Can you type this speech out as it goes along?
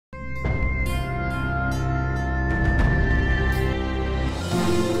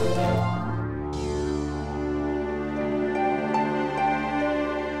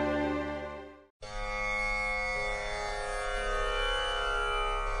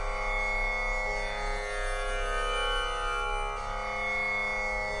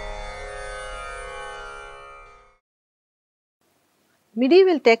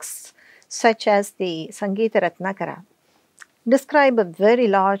medieval texts such as the Sangeeta Ratnakara describe a very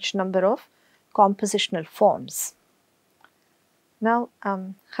large number of compositional forms. Now,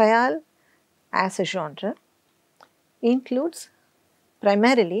 Khayal as a genre includes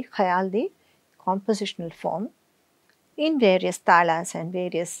primarily Khayal, the compositional form, in various talas and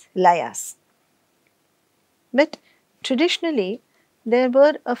various layas. But traditionally, there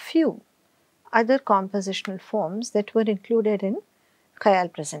were a few other compositional forms that were included in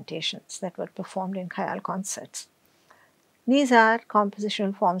Khayal presentations that were performed in Khayal concerts. These are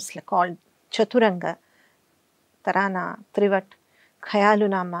compositional forms called Chaturanga, Tarana, Trivat,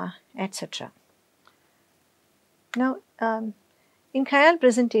 Khayalunama, etc. Now, in Khayal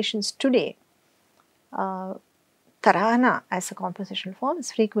presentations today, Tarana as a compositional form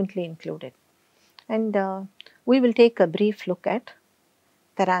is frequently included, and we will take a brief look at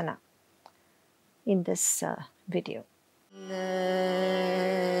Tarana in this video.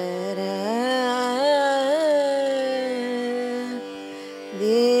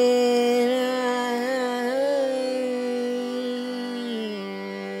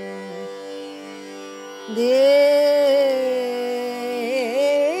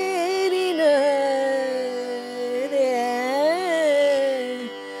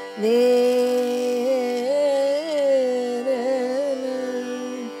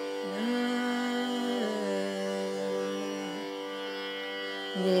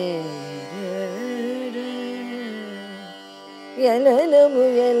 Yalalamu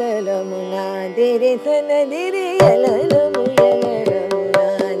yalalamu na diri thana diri yalalamu yalalamu na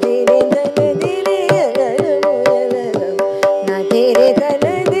diri thana diri yalalamu yalalamu na diri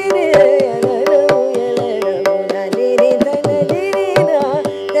thana diri yalalamu yalalamu na diri thana diri na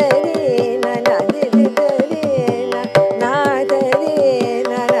diri na na diri diri na na diri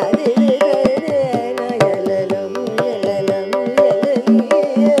na na diri diri na yalalamu yalalamu yalalamu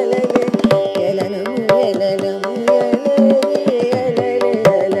yalalamu yalalamu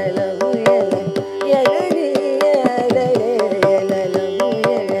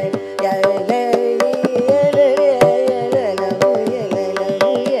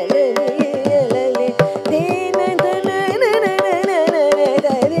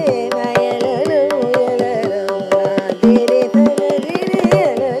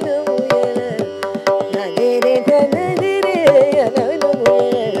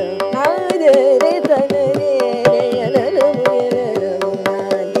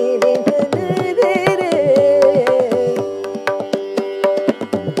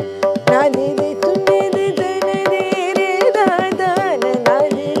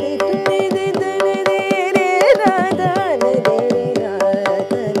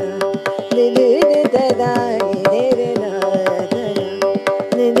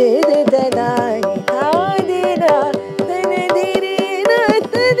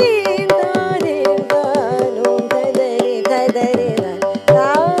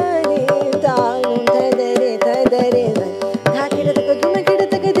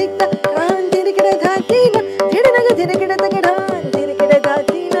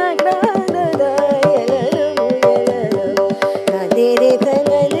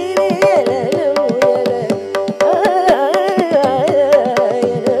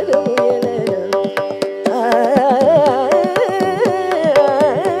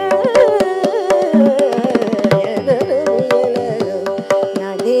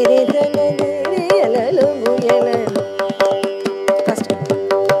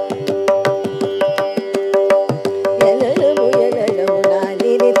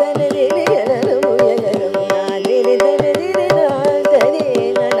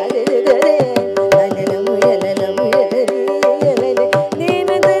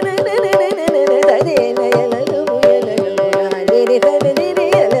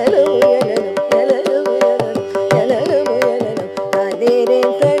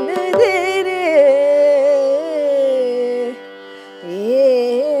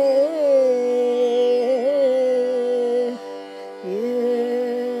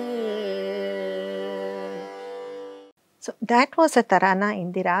So that was a Tarana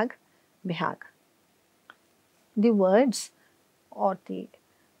in the rag Bihag. The words or the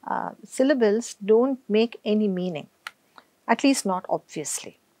syllables don't make any meaning, at least not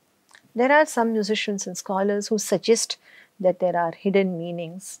obviously. There are some musicians and scholars who suggest that there are hidden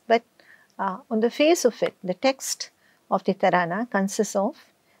meanings, but on the face of it, the text of the Tarana consists of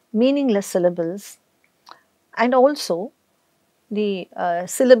meaningless syllables and also the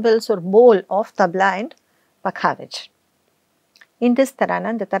syllables or bowl of tabla and pakhavij. In this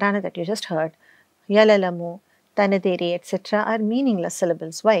Tarana, the Tarana that you just heard, Yalalamu, Tanaderi, etc. are meaningless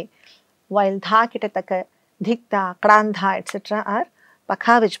syllables. Why? While Dha, Kitataka, Dhikta, Krandha, etc. are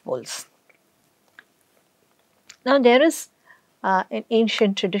Pakhavich bowls. Now there is an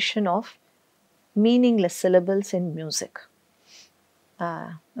ancient tradition of meaningless syllables in music.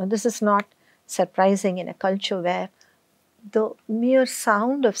 Now this is not surprising in a culture where the mere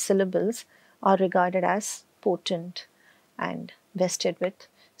sound of syllables are regarded as potent and vested with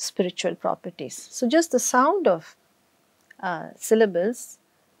spiritual properties. So just the sound of syllables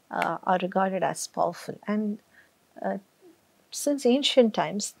are regarded as powerful, and since ancient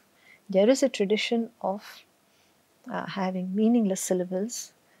times there is a tradition of having meaningless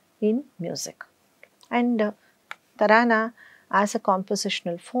syllables in music, and tarana as a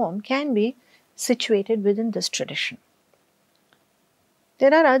compositional form can be situated within this tradition.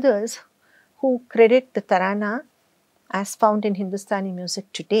 There are others who credit the tarana as found in Hindustani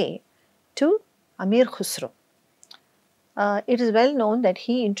music today to Amir Khusro. It is well known that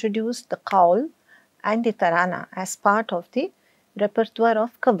he introduced the qawl and the tarana as part of the repertoire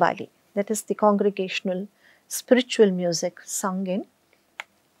of Qawwali, that is the congregational spiritual music sung in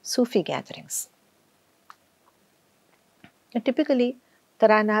Sufi gatherings. Typically,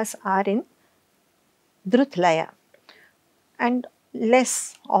 taranas are in Drut Laya and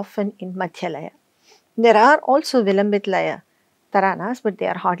less often in Madhya Laya. There are also Vilambit Laya taranas, but they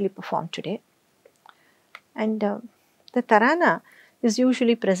are hardly performed today. And the tarana is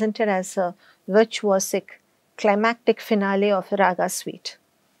usually presented as a virtuosic climactic finale of a raga suite,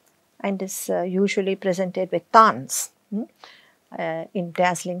 and is usually presented with tans in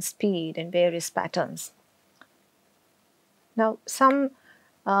dazzling speed and various patterns. Now some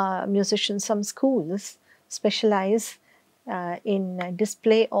musicians, some schools specialize in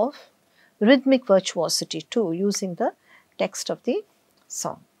display of rhythmic virtuosity too, using the text of the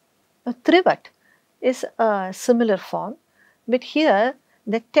song. Now, Trivat is a similar form, but here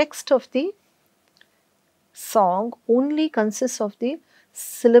the text of the song only consists of the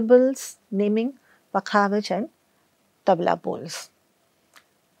syllables naming Pakhavich and tabla bowls.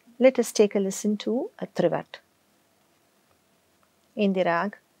 Let us take a listen to a Trivat in the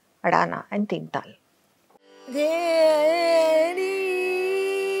rag Adana and Tintal.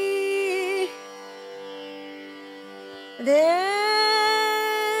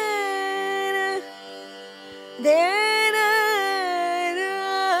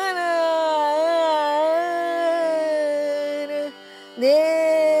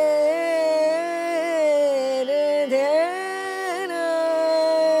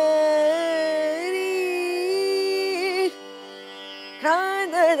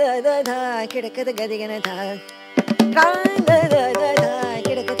 Kidakata gadigana tha, kanda da da da,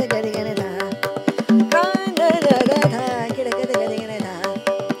 kidakata gadigana tha, kanda da da da, kidakata gadigana tha,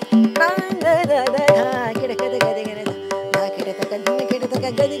 kanda da da da, kidakata gadigana tha, kidakata dume kidakata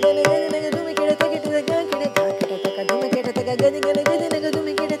gadigana gadigana dume kidakata kidakata kidakata dume kidakata gadigana gadigana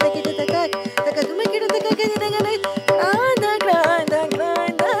dume kidakata kidakata dume kidakata gadigana kanda kanda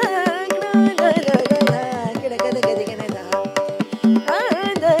kanda kanda da da, kidakata gadigana tha,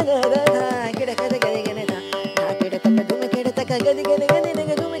 kanda da da.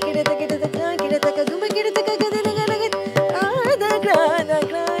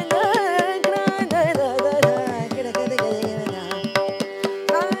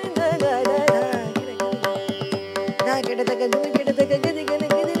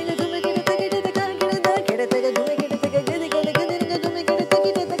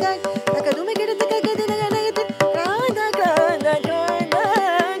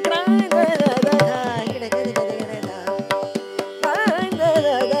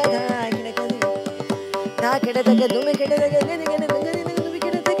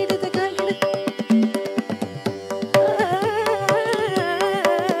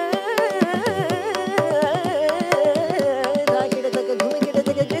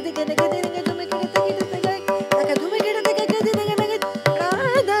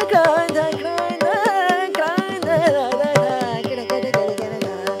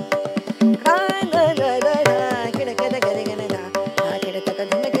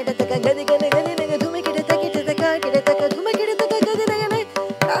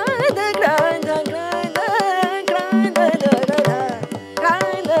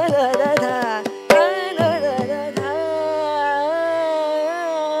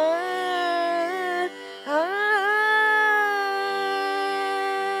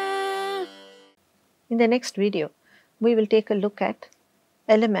 In the next video, we will take a look at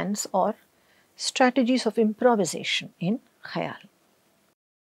elements or strategies of improvisation in Khayal.